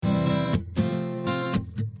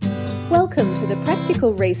Welcome to the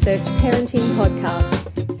Practical Research Parenting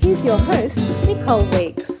Podcast. Here's your host, Nicole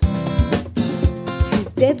Weeks. She's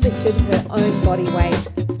deadlifted her own body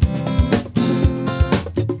weight.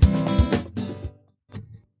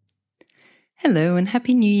 Hello and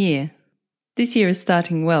Happy New Year. This year is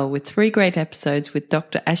starting well with 3 great episodes with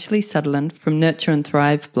Dr. Ashley Sutherland from Nurture and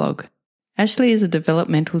Thrive blog. Ashley is a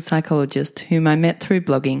developmental psychologist whom I met through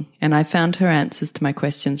blogging, and I found her answers to my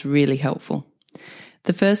questions really helpful.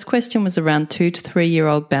 The first question was around 2 to 3 year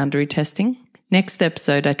old boundary testing. Next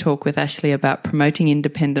episode, I talk with Ashley about promoting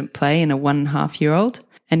independent play in a 1.5-year-old.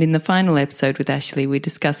 And in the final episode with Ashley, we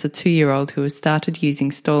discuss a 2-year-old who has started using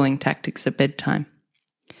stalling tactics at bedtime.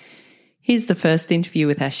 Here's the first interview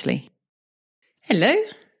with Ashley. Hello.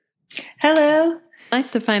 Hello. Nice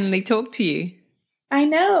to finally talk to you. I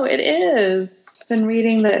know, it is. I've been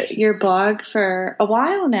reading your blog for a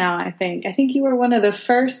while now, I think. I think you were one of the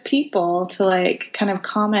first people to kind of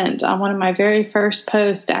comment on one of my very first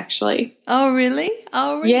posts, actually. Oh, really?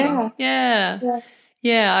 Yeah.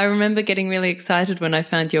 Yeah, I remember getting really excited when I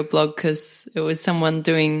found your blog because it was someone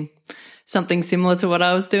doing something similar to what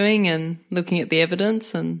I was doing and looking at the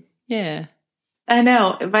evidence and yeah. I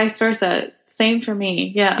know, vice versa. Same for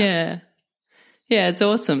me, yeah. Yeah, it's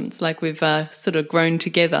awesome. It's like we've sort of grown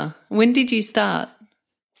together. When did you start?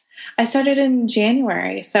 I started in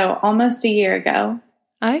January, so almost a year ago.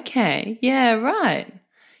 Okay, yeah, right.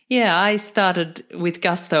 Yeah, I started with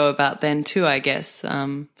gusto about then too, I guess.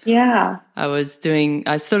 Yeah.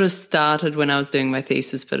 I sort of started when I was doing my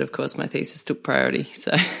thesis, but of course my thesis took priority,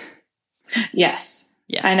 so. Yes.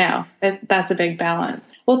 Yeah. I know. That's a big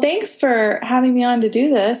balance. Well, thanks for having me on to do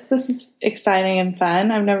this. This is exciting and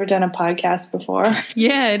fun. I've never done a podcast before.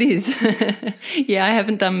 Yeah, it is. Yeah, I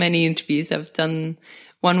haven't done many interviews. I've done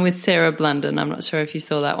one with Sarah Blunden. I'm not sure if you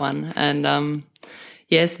saw that one. And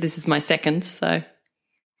yes, this is my second, so.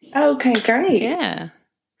 Okay, great. Yeah.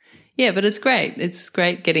 Yeah, but it's great. It's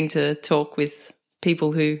great getting to talk with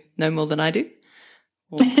people who know more than I do.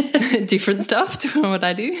 Or different stuff to what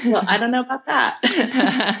I do. Well, I don't know about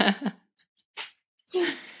that.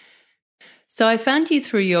 So I found you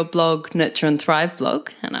through your blog, Nurture and Thrive blog,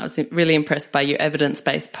 and I was really impressed by your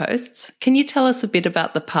evidence-based posts. Can you tell us a bit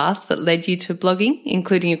about the path that led you to blogging,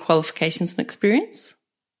 including your qualifications and experience?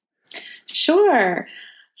 Sure.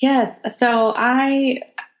 Yes. So I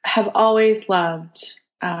have always loved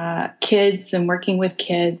kids and working with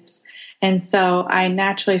kids. And so I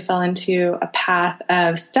naturally fell into a path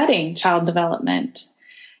of studying child development.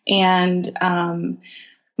 And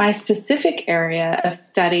my specific area of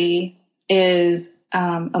study is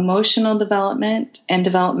emotional development and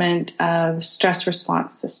development of stress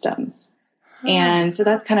response systems. Oh. And so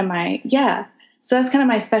that's kind of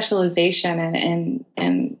my specialization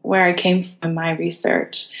and where I came from in my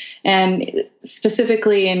research. And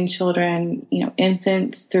specifically in children,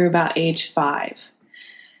 infants through about age 5.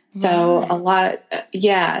 So a lot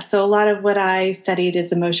of what I studied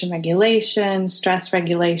is emotion regulation, stress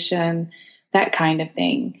regulation, that kind of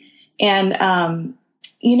thing. And,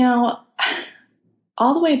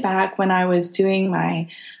 all the way back when I was doing my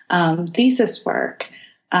thesis work,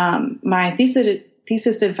 my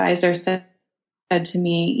thesis advisor said to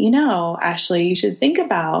me, Ashley, you should think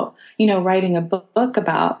about, writing a book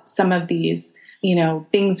about some of these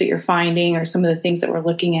things that you're finding or some of the things that we're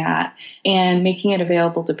looking at and making it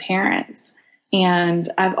available to parents. And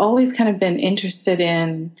I've always kind of been interested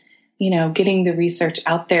in, getting the research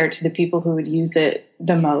out there to the people who would use it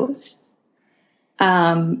the most.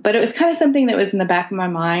 But it was kind of something that was in the back of my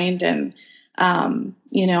mind. And,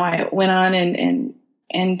 I went on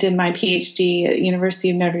and did my PhD at University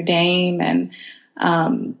of Notre Dame and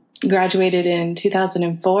graduated in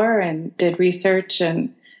 2004 and did research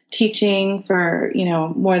and teaching for,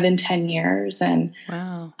 more than 10 years. And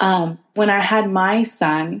wow. When I had my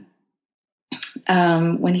son,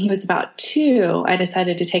 when he was about 2, I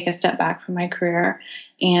decided to take a step back from my career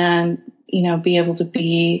and, be able to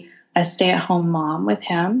be a stay-at-home mom with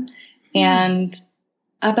him. And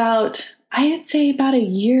I'd say about a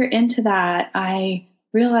year into that, I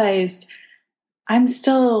realized I'm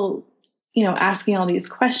still, asking all these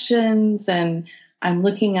questions and I'm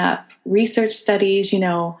looking up research studies,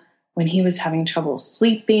 when he was having trouble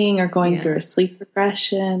sleeping or going through a sleep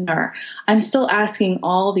regression, or I'm still asking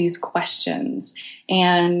all these questions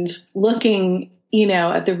and looking,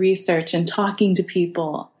 at the research and talking to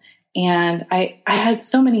people. And I had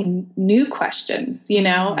so many new questions,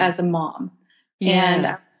 as a mom. Yeah. And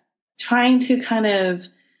I was trying to kind of,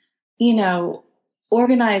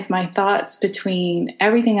 organize my thoughts between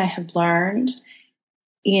everything I had learned,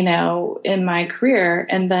 in my career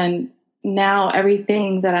and then now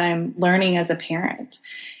everything that I'm learning as a parent.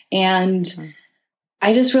 And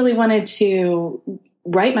I just really wanted to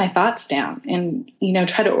write my thoughts down and,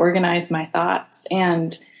 try to organize my thoughts.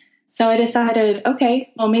 And so I decided,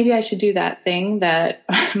 okay, well, maybe I should do that thing that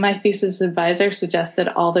my thesis advisor suggested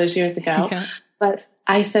all those years ago. Yeah. But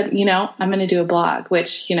I said, I'm going to do a blog,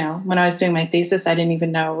 which, when I was doing my thesis, I didn't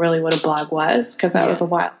even know really what a blog was because that was a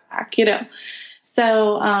while back,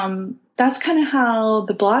 So that's kind of how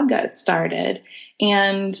the blog got started.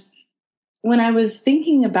 And when I was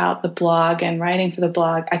thinking about the blog and writing for the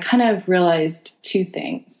blog, I kind of realized two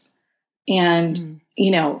things. And,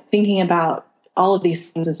 thinking about all of these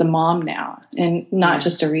things as a mom now and not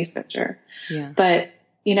just a researcher. Yeah. But,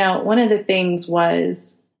 one of the things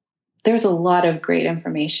was there's a lot of great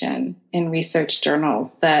information in research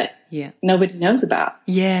journals that nobody knows about.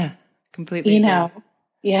 Yeah, completely.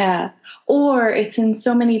 Yeah. Or it's in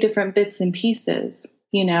so many different bits and pieces,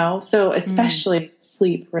 so especially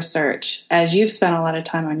sleep research, as you've spent a lot of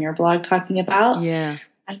time on your blog talking about. Yeah.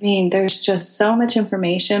 I mean, there's just so much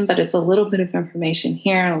information, but it's a little bit of information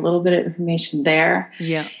here and a little bit of information there.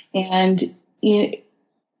 Yeah. And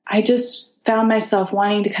I just found myself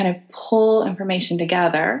wanting to kind of pull information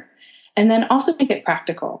together and then also make it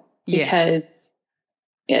practical because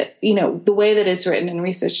the way that it's written in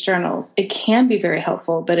research journals, it can be very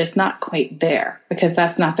helpful, but it's not quite there because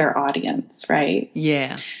that's not their audience, right?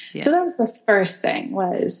 Yeah. So that was the first thing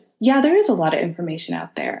was, there is a lot of information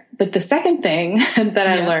out there. But the second thing that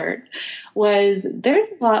I learned was there's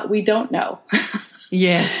a lot we don't know.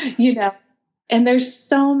 Yes. And there's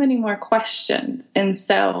so many more questions. And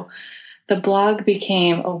so the blog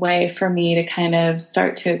became a way for me to kind of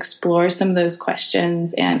start to explore some of those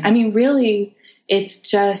questions. And I mean, really, it's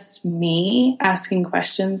just me asking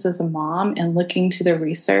questions as a mom and looking to the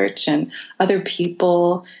research and other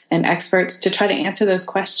people and experts to try to answer those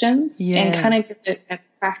questions and kind of give it a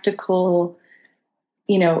practical,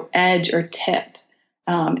 edge or tip.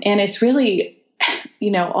 And it's really,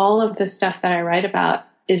 all of the stuff that I write about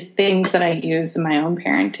is things that I use in my own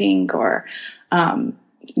parenting or,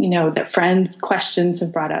 that friends' questions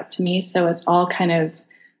have brought up to me. So it's all kind of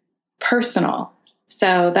personal.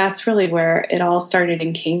 So that's really where it all started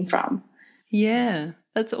and came from. Yeah,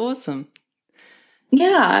 that's awesome.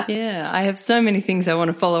 Yeah. Yeah, I have so many things I want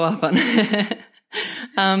to follow up on.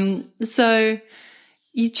 So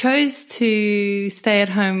you chose to stay at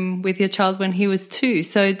home with your child when he was 2.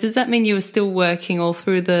 So does that mean you were still working all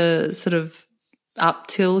through the sort of up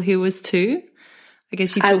till he was 2? I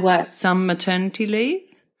guess you took some maternity leave?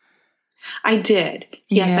 I did.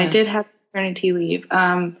 Yes, I did have maternity leave.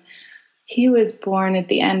 He was born at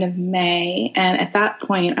the end of May, and at that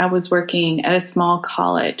point, I was working at a small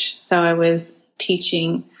college. So I was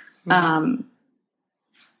teaching, during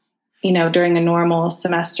the normal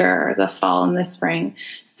semester, or the fall and the spring.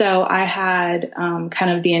 So I had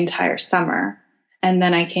kind of the entire summer, and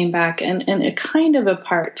then I came back in a kind of a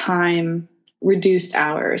part-time, reduced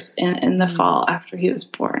hours in the fall after he was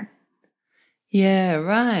born. Yeah,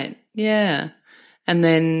 right. Yeah, and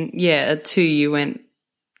then at 2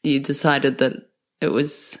 you decided that it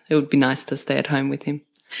would be nice to stay at home with him.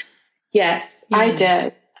 Yes, I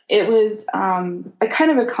did. It was a kind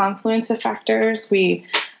of a confluence of factors. We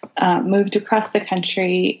moved across the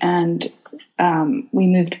country and we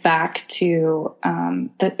moved back to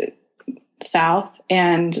the South,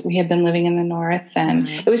 and we had been living in the North, and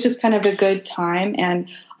it was just kind of a good time. And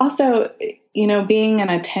also, being in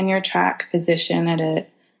a tenure track position at a,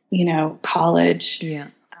 college,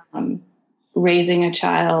 raising a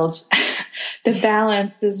child, the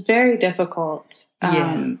balance is very difficult.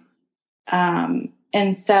 And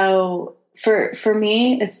so for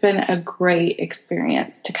me, it's been a great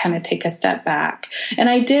experience to kind of take a step back. And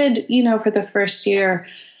I did, for the first year,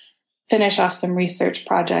 finish off some research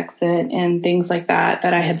projects and things like that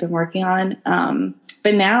I had been working on.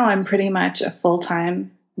 But now I'm pretty much a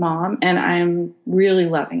full-time mom, and I'm really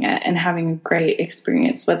loving it and having a great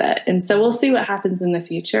experience with it. And so we'll see what happens in the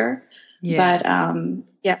future. But,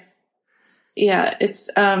 it's,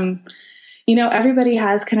 everybody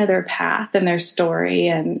has kind of their path and their story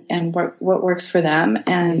and what works for them.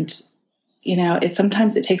 And,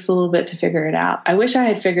 sometimes it takes a little bit to figure it out. I wish I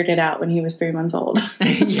had figured it out when he was 3 months old.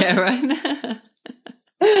 Yeah, right.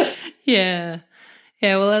 Yeah.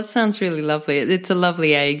 Yeah. Well, that sounds really lovely. It's a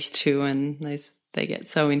lovely age too. And they get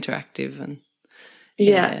so interactive and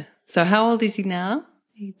So how old is he now?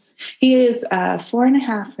 He is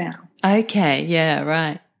 4.5 now. Okay. Yeah.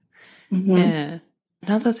 Right. Mm-hmm. Yeah.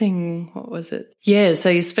 Another thing, what was it? Yeah, so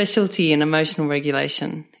your specialty in emotional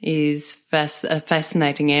regulation is a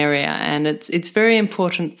fascinating area, and it's very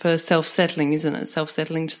important for self-settling, isn't it?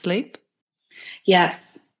 Self-settling to sleep?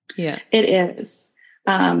 Yes. Yeah. It is.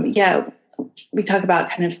 yeah, we talk about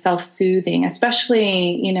kind of self-soothing,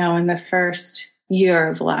 especially, in the first year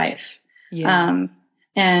of life. Yeah.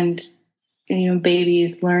 And,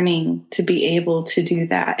 babies learning to be able to do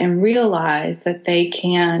that and realize that they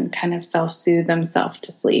can kind of self-soothe themselves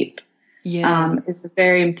to sleep. Yeah. Is a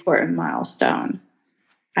very important milestone,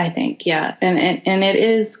 I think. Yeah. And it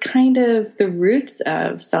is kind of the roots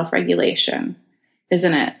of self-regulation,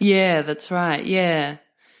 isn't it? Yeah, that's right. Yeah.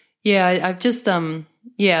 Yeah, I've just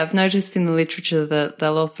I've noticed in the literature that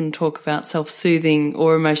they'll often talk about self-soothing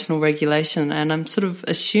or emotional regulation, and I'm sort of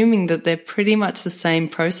assuming that they're pretty much the same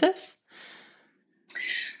process.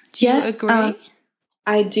 Do you agree?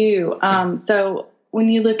 I do. So when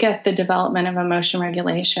you look at the development of emotion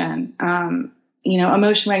regulation,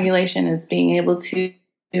 emotion regulation is being able to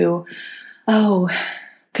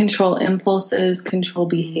control impulses, control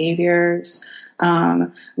behaviors,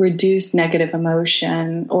 reduce negative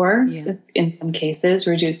emotion, or in some cases,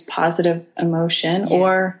 reduce positive emotion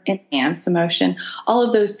or enhance emotion. All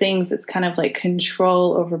of those things, it's kind of like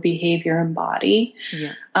control over behavior and body.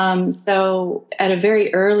 Yeah. So at a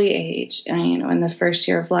very early age, in the first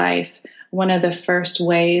year of life, one of the first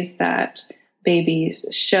ways that babies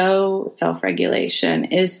show self-regulation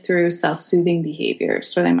is through self-soothing behaviors.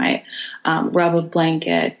 So they might rub a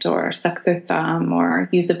blanket or suck their thumb or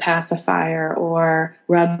use a pacifier or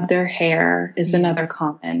rub their hair is another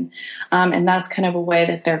common. And that's kind of a way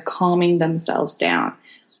that they're calming themselves down.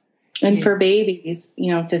 And for babies,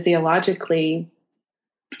 physiologically,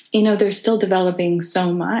 they're still developing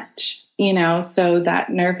so much. So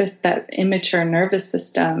that immature nervous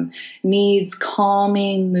system needs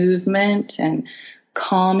calming movement and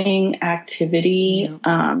calming activity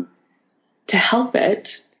to help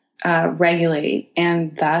it regulate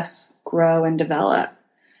and thus grow and develop.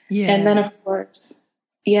 Yeah. And then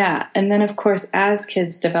of course, as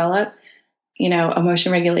kids develop,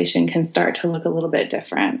 emotion regulation can start to look a little bit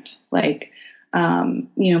different, like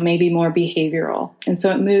maybe more behavioral. And so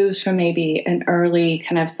it moves from maybe an early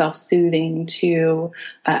kind of self-soothing to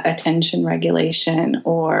attention regulation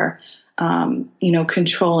or,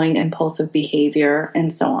 controlling impulsive behavior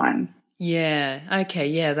and so on. Yeah. Okay.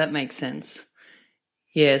 Yeah, that makes sense.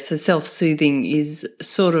 Yeah. So self-soothing is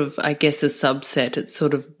sort of, I guess, a subset. It's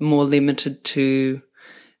sort of more limited to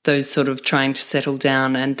those sort of trying to settle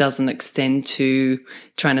down and doesn't extend to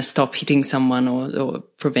trying to stop hitting someone or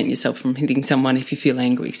prevent yourself from hitting someone if you feel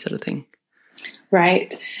angry, sort of thing.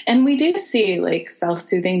 Right. And we do see like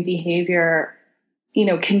self-soothing behavior,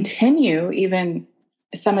 continue. Even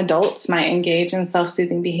some adults might engage in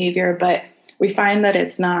self-soothing behavior, but we find that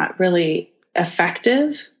it's not really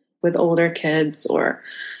effective with older kids or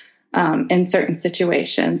in certain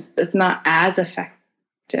situations. It's not as effective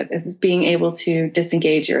as being able to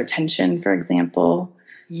disengage your attention, for example,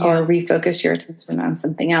 or refocus your attention on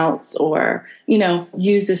something else, or,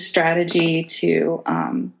 use a strategy to,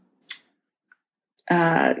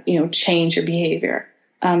 change your behavior.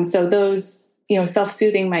 So those,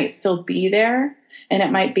 self-soothing might still be there and it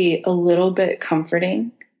might be a little bit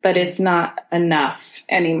comforting, but it's not enough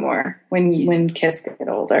anymore when kids get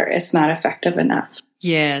older. It's not effective enough.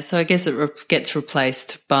 Yeah. So I guess it gets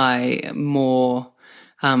replaced by more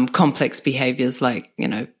complex behaviors like,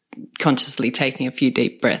 consciously taking a few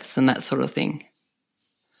deep breaths and that sort of thing.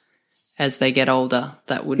 As they get older,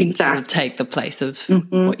 that would sort of take the place of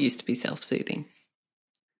what used to be self-soothing.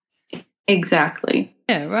 Exactly.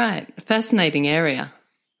 Yeah, right. Fascinating area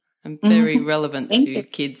and very relevant to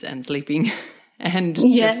kids and sleeping and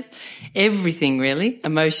just everything really.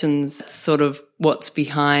 Emotions, sort of what's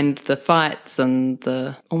behind the fights and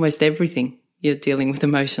almost everything. You're dealing with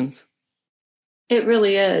emotions. It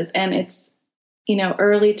really is. And it's,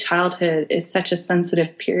 early childhood is such a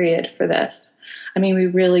sensitive period for this. I mean, we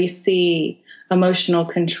really see emotional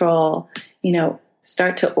control,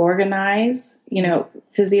 start to organize,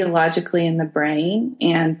 physiologically in the brain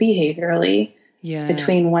and behaviorally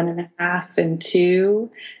between 1.5 and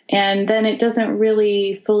 2. And then it doesn't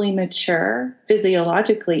really fully mature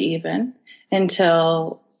physiologically even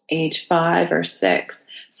until age 5 or 6.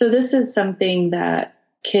 So this is something that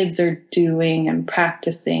kids are doing and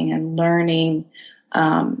practicing and learning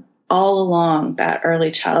all along that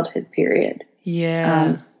early childhood period.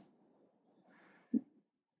 Yeah.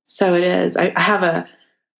 So it is. I have a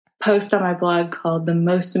post on my blog called The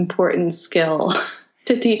Most Important Skill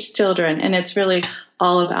to Teach Children, and it's really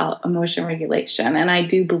all about emotion regulation. And I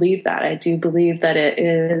do believe that. I do believe that it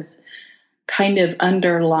is kind of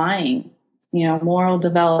underlying, moral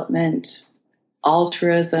development,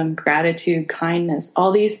 altruism, gratitude, kindness.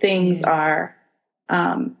 All these things are,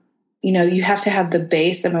 you have to have the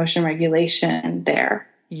base emotion regulation there.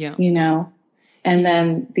 Yeah. And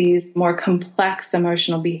then these more complex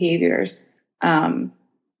emotional behaviors are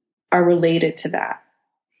related to that.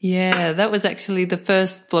 Yeah, that was actually the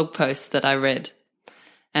first blog post that I read,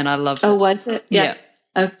 and I loved it. Oh, was it? Yeah.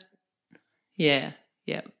 Okay. Yeah,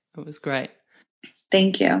 it was great.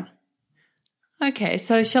 Thank you. Okay,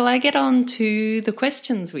 so shall I get on to the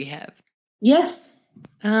questions we have? Yes.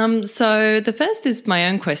 So the first is my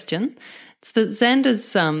own question. It's that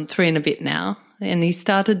Xander's 3 and a bit now, and he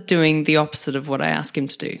started doing the opposite of what I asked him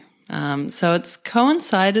to do. So it's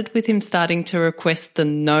coincided with him starting to request the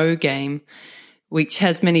no game, which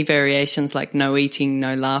has many variations like no eating,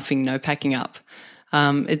 no laughing, no packing up.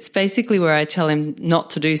 It's basically where I tell him not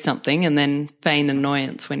to do something and then feign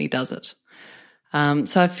annoyance when he does it.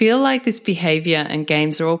 So I feel like this behaviour and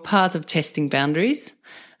games are all part of testing boundaries.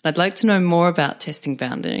 I'd like to know more about testing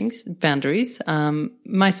boundaries.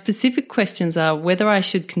 My specific questions are whether I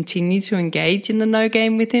should continue to engage in the no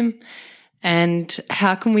game with him, and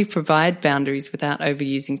how can we provide boundaries without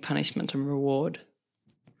overusing punishment and reward?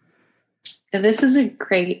 This is a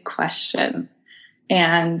great question.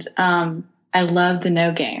 And I love the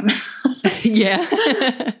no game.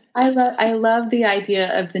 Yeah. I love the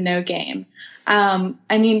idea of the no game.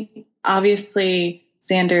 I mean, obviously,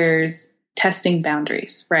 Xander's testing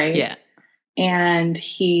boundaries, right? Yeah. And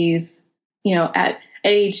he's, at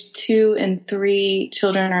age 2 and 3,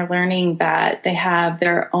 children are learning that they have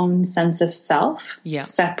their own sense of self,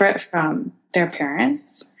 separate from their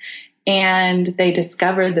parents. And they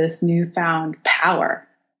discover this newfound power,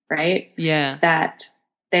 right? Yeah. That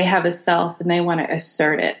they have a self and they want to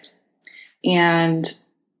assert it. And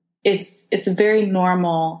it's a very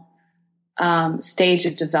normal stage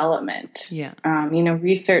of development. Yeah.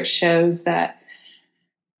 Research shows that,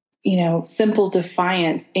 simple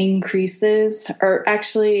defiance increases, or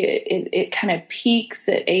actually it kind of peaks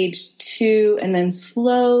at age 2 and then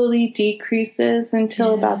slowly decreases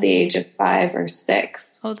until about the age of 5 or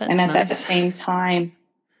 6. Oh, that's and at nice. that same time,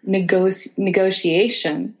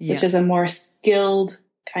 negotiation, which is a more skilled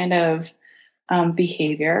kind of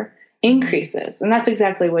behavior, increases. And that's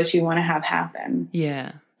exactly what you want to have happen.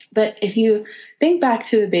 Yeah. But if you think back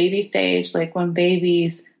to the baby stage, like when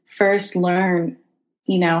babies first learn,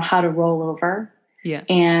 how to roll over. Yeah.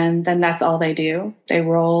 And then that's all they do. They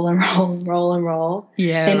roll and roll and roll and roll.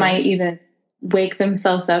 Yeah. They might even wake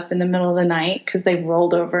themselves up in the middle of the night because they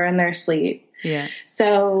rolled over in their sleep. Yeah.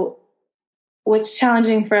 So what's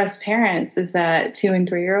challenging for us parents is that 2 and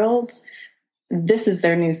 3-year-olds, this is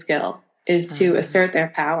their new skill, is to assert their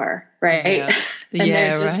power, right? Yeah. And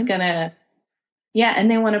they're just gonna,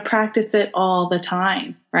 and they want to practice it all the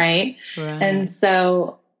time, right? And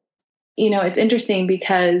so, it's interesting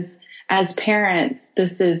because as parents,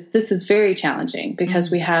 this is very challenging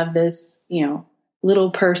because we have this,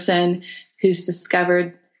 little person who's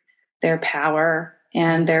discovered their power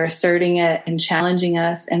and they're asserting it and challenging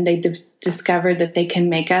us, and they discovered that they can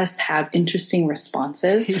make us have interesting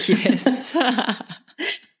responses. Yes.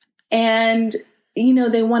 And,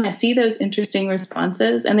 they want to see those interesting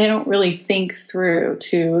responses, and they don't really think through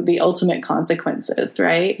to the ultimate consequences,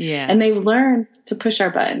 right? Yeah. And they've learned to push our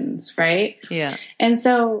buttons, right? Yeah. And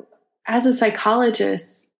so as a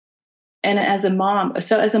psychologist and as a mom,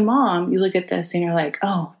 you look at this and you're like,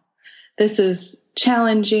 oh, this is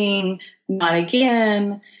challenging, not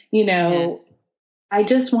again, I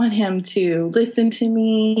just want him to listen to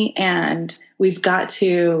me, and we've got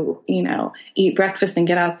to, eat breakfast and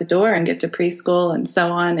get out the door and get to preschool and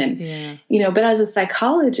so on. And, but as a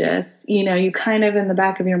psychologist, you kind of in the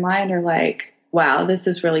back of your mind are like, wow, this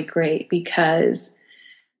is really great because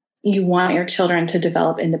you want your children to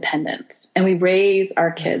develop independence. And we raise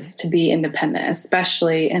our kids to be independent,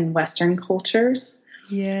 especially in Western cultures.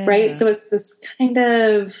 Yeah. Right. So it's this kind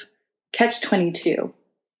of catch-22.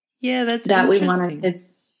 Yeah, that's that we interesting. want our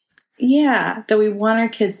kids. Yeah, that we want our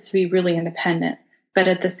kids to be really independent, but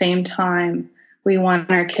at the same time, we want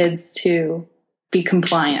our kids to be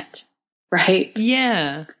compliant, right?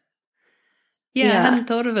 Yeah. Yeah, I hadn't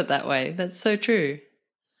thought of it that way. That's so true.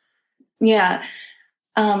 Yeah.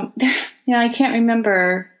 I can't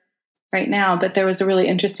remember right now, but there was a really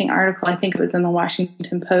interesting article, I think it was in the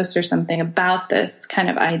Washington Post or something, about this kind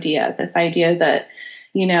of idea, that,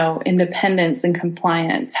 independence and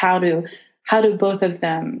compliance, how do both of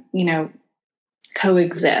them,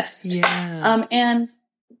 coexist? Yeah. And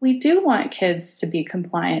we do want kids to be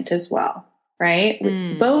compliant as well, right?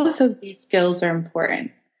 Both of these skills are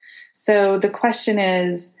important. So the question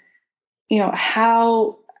is,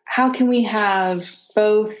 how can we have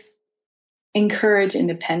both encourage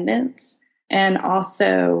independence and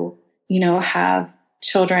also, have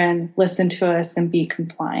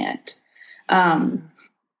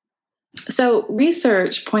So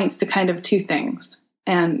research points to kind of two things.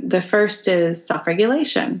 And the first is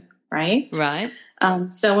self-regulation, right? Right.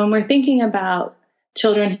 So when we're thinking about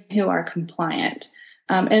children who are compliant,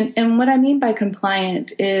 and what I mean by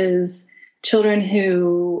compliant is children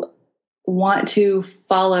who want to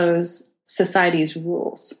follow society's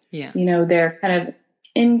rules. Yeah. They're kind of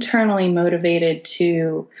internally motivated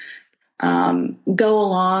to go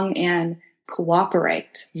along and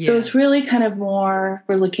cooperate. Yeah. So it's really kind of more,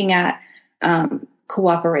 we're looking at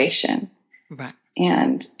cooperation. Right.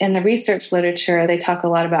 And in the research literature, they talk a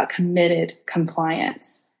lot about committed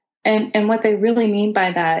compliance. And what they really mean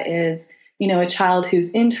by that is, a child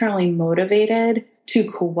who's internally motivated to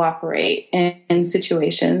cooperate in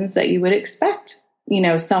situations that you would expect,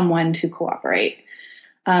 someone to cooperate.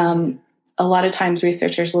 A lot of times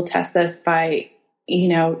researchers will test this by,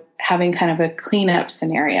 having kind of a cleanup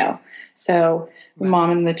scenario. So the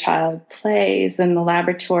mom and the child plays in the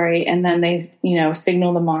laboratory, and then they,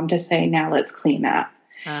 signal the mom to say, now let's clean up.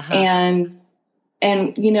 Uh-huh. And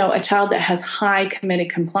a child that has high committed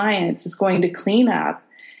compliance is going to clean up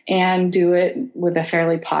and do it with a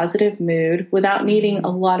fairly positive mood without needing a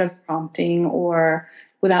lot of prompting or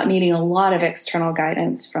without needing a lot of external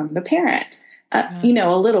guidance from the parent. A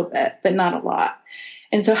little bit, but not a lot.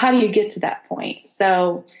 And so how do you get to that point?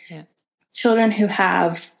 So children who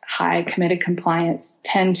have high committed compliance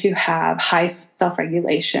tend to have high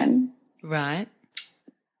self-regulation. Right.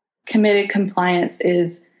 Committed compliance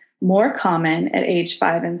is more common at age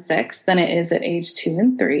 5 and 6 than it is at age 2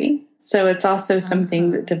 and 3. So it's also something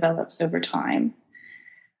that develops over time.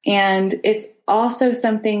 And it's also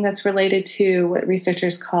something that's related to what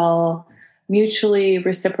researchers call mutually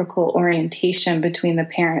reciprocal orientation between the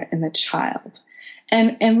parent and the child.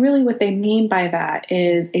 And really what they mean by that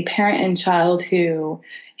is a parent and child who,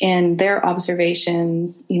 in their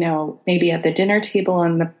observations, maybe at the dinner table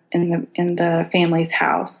in the family's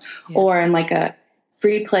house, or in like a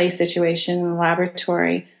free play situation in the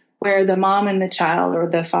laboratory, where the mom and the child or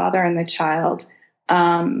the father and the child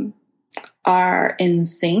are in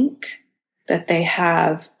sync, that they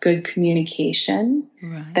have good communication,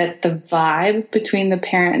 right. that the vibe between the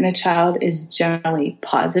parent and the child is generally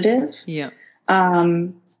positive. Yeah.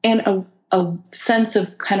 And a sense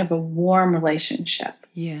of kind of a warm relationship.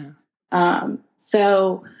 Yeah.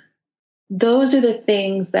 So those are the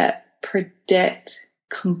things that predict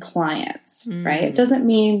compliance, right? It doesn't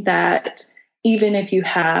mean that even if you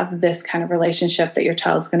have this kind of relationship that your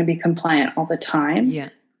child's going to be compliant all the time. Yeah.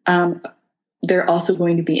 They're also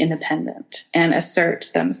going to be independent and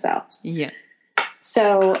assert themselves. Yeah.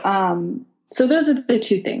 So those are the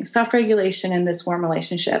two things, self-regulation and this warm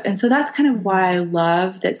relationship. And so that's kind of why I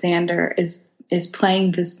love that Xander is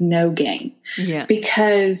playing this no game. Yeah.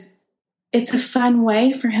 Because it's a fun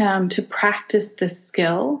way for him to practice the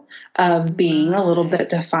skill of being a little bit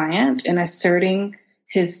defiant and asserting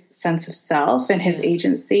his sense of self and his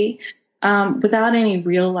agency without any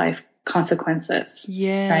real life consequences.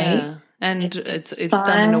 Yeah. Right? And it's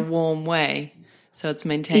done in a warm way. So it's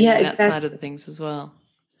maintaining that side of the things as well.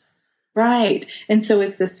 Right. And so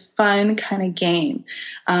it's this fun kind of game.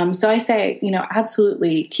 So I say,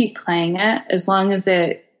 absolutely keep playing it as long as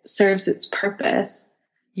it serves its purpose.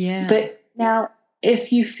 Yeah. But now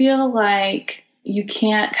if you feel like you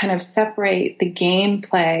can't kind of separate the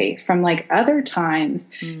gameplay from like other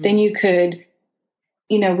times, then you could,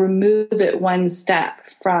 remove it one step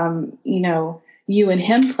from, you and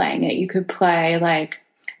him playing it. You could play like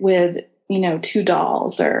with, 2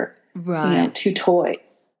 dolls or, right. 2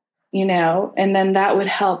 toys. And then that would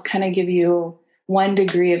help kind of give you 1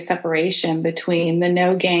 degree of separation between the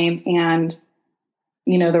no game and,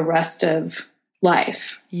 the rest of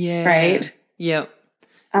life. Yeah. Right? Yep.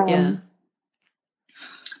 Yeah.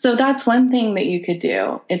 So that's one thing that you could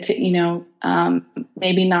do.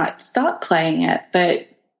 Maybe not stop playing it, but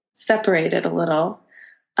separate it a little.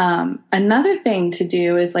 Another thing to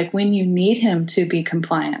do is like when you need him to be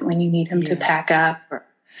compliant, when you need him to pack up or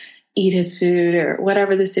eat his food or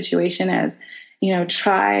whatever the situation is,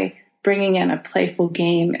 try bringing in a playful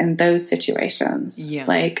game in those situations,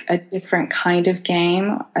 like a different kind of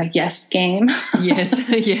game, a yes game. Yes.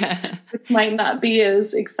 Yeah. Which might not be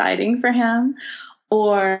as exciting for him.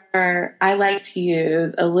 Or I like to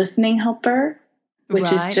use a listening helper,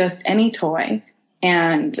 which is just any toy.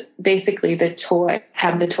 And basically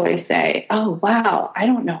have the toy say, oh, wow, I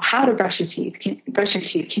don't know how to brush your teeth.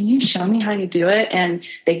 Can you show me how you do it? And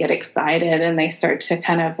they get excited and they start to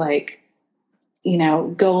kind of like,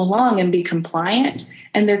 go along and be compliant.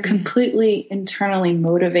 And they're completely internally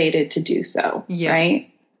motivated to do so. Yeah.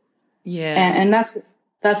 Right. Yeah. And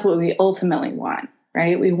that's what we ultimately want,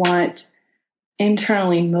 right? We want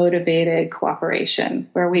internally motivated cooperation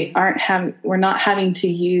where we're not having to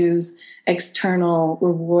use external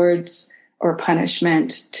rewards or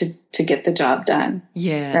punishment to get the job done.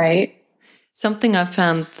 Yeah. Right? Something I've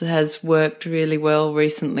found has worked really well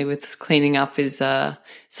recently with cleaning up is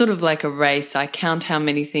sort of like a race. I count how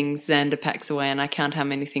many things Xander packs away and I count how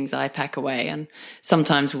many things I pack away, and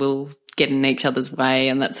sometimes we'll get in each other's way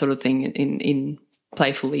and that sort of thing in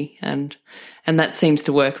playfully, and that seems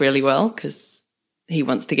to work really well because he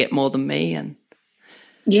wants to get more than me. And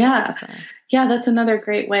yeah, that's another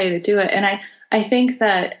great way to do it. And I think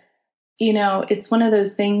that, it's one of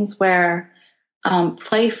those things where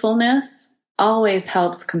playfulness always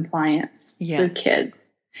helps compliance with kids.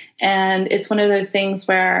 And it's one of those things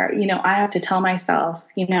where, I have to tell myself,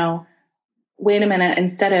 wait a minute,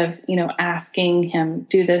 instead of, asking him,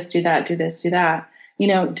 do this, do that, do this, do that,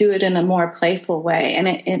 do it in a more playful way. And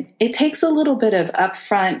it takes a little bit of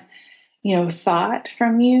upfront, thought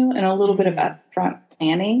from you and a little bit of upfront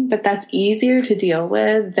planning, but that's easier to deal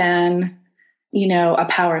with than, a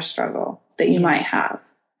power struggle that you might have,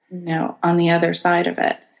 on the other side of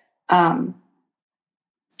it. And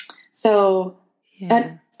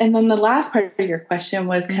then the last part of your question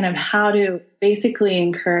was kind of how to basically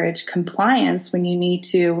encourage compliance when you need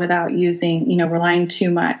to without using, relying too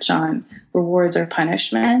much on rewards or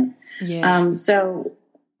punishment. Yeah. So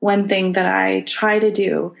one thing that I try to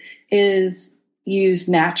do is use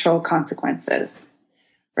natural consequences,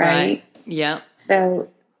 right? Yeah. So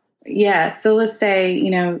let's say,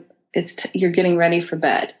 you're getting ready for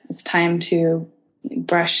bed. It's time to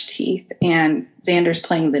brush teeth and Xander's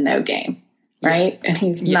playing the no game. Right. And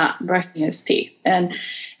he's not brushing his teeth. And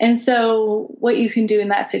so what you can do in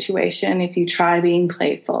that situation, if you try being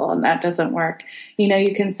playful and that doesn't work,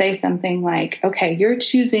 you can say something like, okay, you're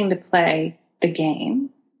choosing to play the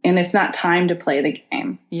game and it's not time to play the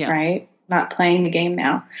game. Right. Not playing the game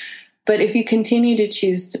now. But if you continue to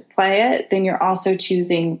choose to play it, then you're also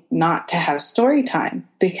choosing not to have story time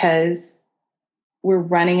because we're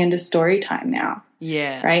running into story time now.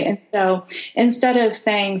 Yeah. Right. And so instead of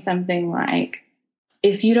saying something like,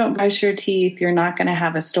 if you don't brush your teeth, you're not going to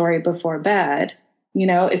have a story before bed,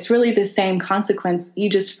 it's really the same consequence. You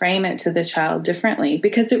just frame it to the child differently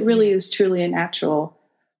because it really is truly a natural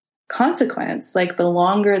consequence. Like the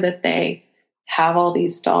longer that they have all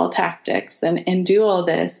these stall tactics and do all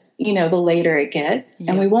this, the later it gets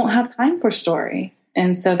and we won't have time for story.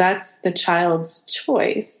 And so that's the child's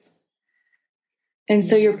choice. And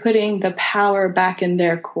so you're putting the power back in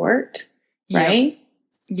their court, right?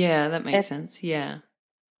 Yeah, that makes sense. Yeah.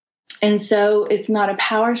 And so it's not a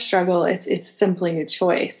power struggle. It's simply a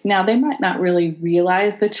choice. Now, they might not really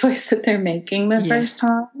realize the choice that they're making the first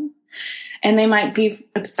time, and they might be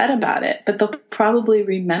upset about it, but they'll probably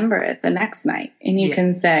remember it the next night. And you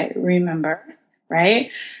can say, remember,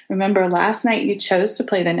 right? Remember last night you chose to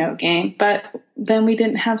play the no game, but then we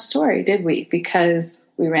didn't have story, did we? Because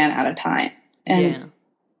we ran out of time. And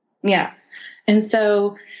and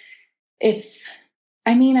so it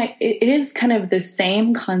is kind of the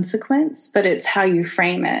same consequence, but it's how you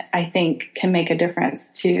frame it, I think, can make a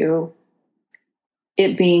difference to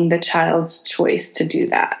it being the child's choice to do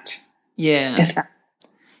that. Yeah.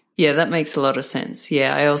 That makes a lot of sense.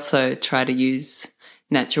 Yeah, I also try to use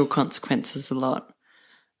natural consequences a lot.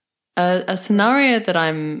 A scenario that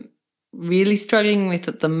I'm really struggling with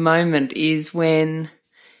at the moment is when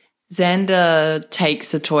Xander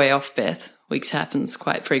takes a toy off Beth, which happens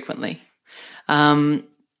quite frequently. And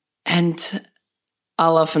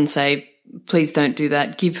I'll often say, please don't do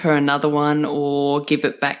that. Give her another one or give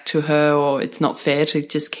it back to her, or it's not fair to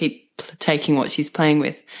just keep taking what she's playing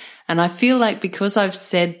with. And I feel like because I've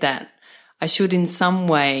said that, I should in some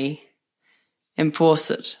way enforce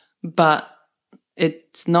it. But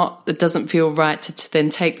it doesn't feel right to then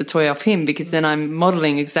take the toy off him because then I'm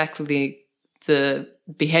modeling exactly the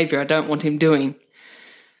behavior I don't want him doing.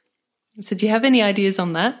 So do you have any ideas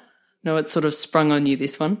on that? No, it's sort of sprung on you,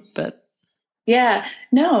 this one, but. Yeah,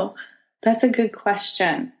 no, that's a good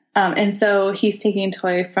question. And so he's taking a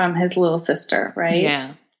toy from his little sister, right?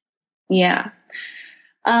 Yeah. Yeah.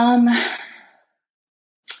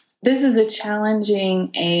 This is a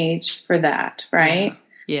challenging age for that, right?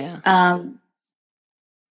 Yeah.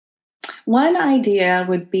 One idea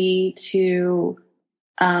would be to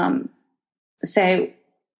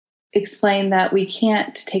explain that we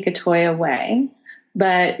can't take a toy away,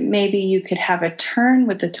 but maybe you could have a turn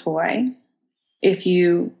with the toy if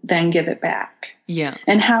you then give it back. Yeah.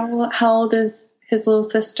 And how old is his little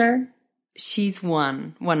sister? She's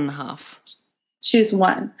 1.5. She's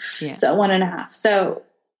 1. Yeah. So 1.5. So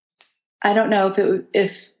I don't know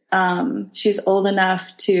if she's old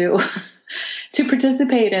enough to to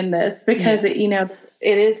participate in this because it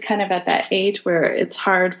is kind of at that age where it's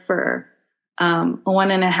hard for a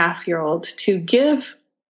 1.5-year-old to give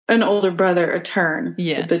an older brother a turn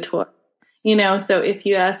with the toy. So if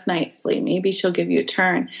you ask nicely, maybe she'll give you a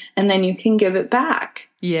turn and then you can give it back.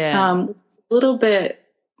 Yeah. A little bit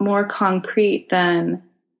more concrete than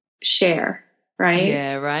share, right?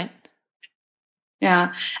 Yeah, right.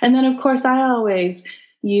 Yeah. And then, of course, I always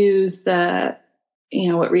use the,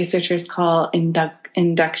 what researchers call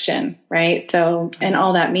induction, right? So, and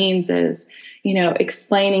all that means is,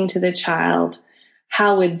 explaining to the child,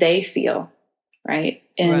 how would they feel, right?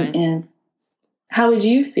 And how would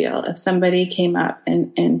you feel if somebody came up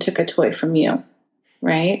and took a toy from you,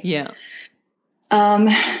 right? Yeah.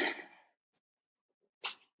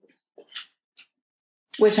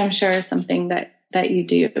 Which I'm sure is something that you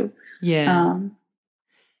do. Yeah.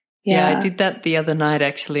 Yeah, I did that the other night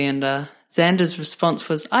actually, and Xander's response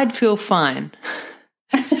was, "I'd feel fine."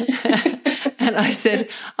 And I said,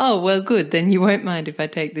 "Oh, well, good. Then you won't mind if I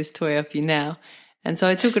take this toy off you now." And so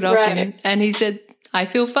I took it off him, and he said, "I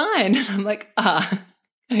feel fine." And I'm like,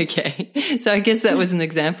 okay. So I guess that was an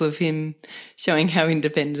example of him showing how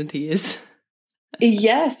independent he is.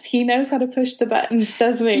 Yes, he knows how to push the buttons,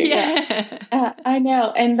 doesn't he? Yeah. I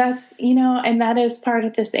know. And that's, and that is part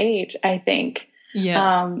of this age, I think.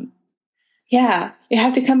 Yeah. You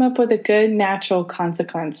have to come up with a good natural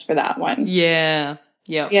consequence for that one. Yeah.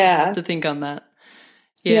 Yeah. I have to think on that.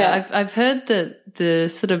 Yeah. I've heard that the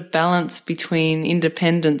sort of balance between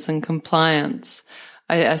independence and compliance,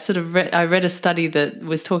 I read a study that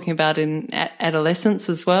was talking about in adolescence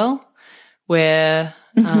as well, where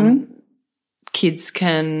kids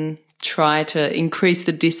can try to increase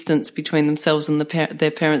the distance between themselves and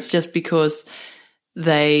their parents just because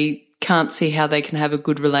they can't see how they can have a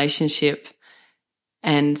good relationship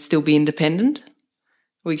and still be independent,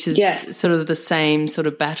 which is sort of the same sort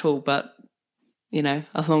of battle, but,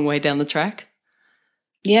 a long way down the track.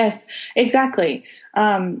 Yes, exactly.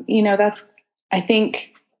 That's, I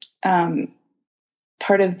think,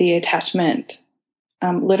 part of the attachment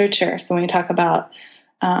literature. So when we talk about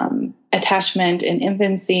attachment in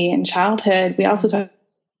infancy and childhood, we also talk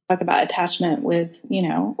about attachment with,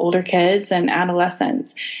 older kids and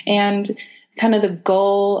adolescents. And kind of the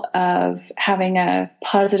goal of having a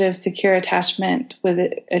positive, secure attachment with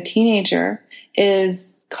a teenager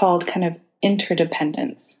is called kind of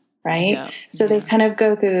interdependence, right? Yeah. So they kind of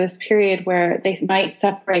go through this period where they might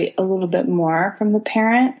separate a little bit more from the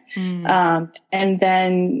parent, and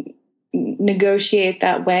then negotiate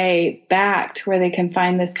that way back to where they can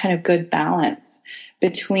find this kind of good balance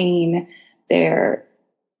between their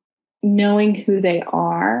knowing who they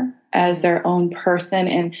are as their own person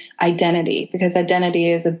and identity, because identity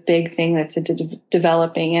is a big thing that's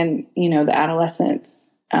developing in, the adolescence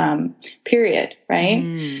period,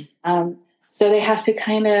 right? So they have to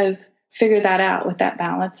kind of figure that out, what that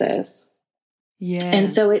balance is. Yeah. And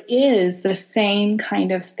so it is the same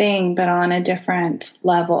kind of thing, but on a different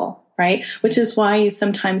level, right? Which is why you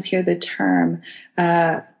sometimes hear the term,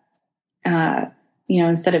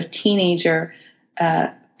 instead of teenager,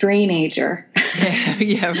 three-nager.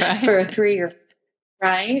 Yeah, right. For a 3-year,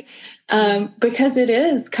 right? Because it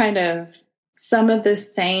is kind of some of the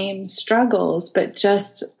same struggles, but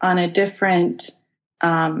just on a different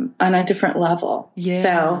level. Yeah.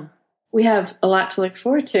 So we have a lot to look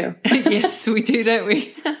forward to. Yes, we do, don't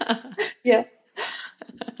we? Yeah.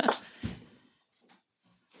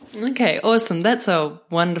 Okay, awesome. That's a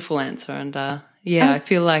wonderful answer. And I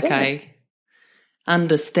feel like I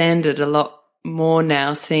understand it a lot more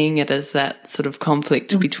now, seeing it as that sort of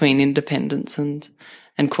conflict between independence and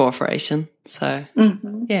cooperation. So,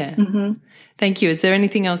 Thank you. Is there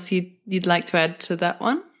anything else you'd like to add to that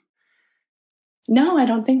one? No, I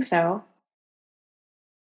don't think so.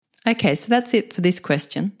 Okay, so that's it for this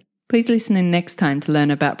question. Please listen in next time to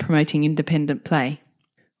learn about promoting independent play.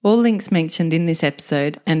 All links mentioned in this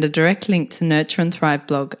episode and a direct link to Nurture and Thrive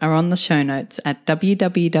blog are on the show notes at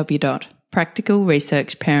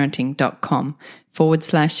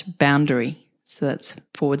www.practicalresearchparenting.com/boundary. So that's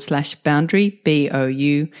 /boundary,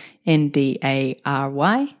 BOUNDARY.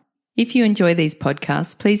 If you enjoy these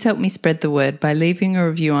podcasts, please help me spread the word by leaving a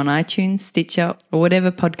review on iTunes, Stitcher, or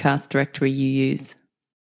whatever podcast directory you use.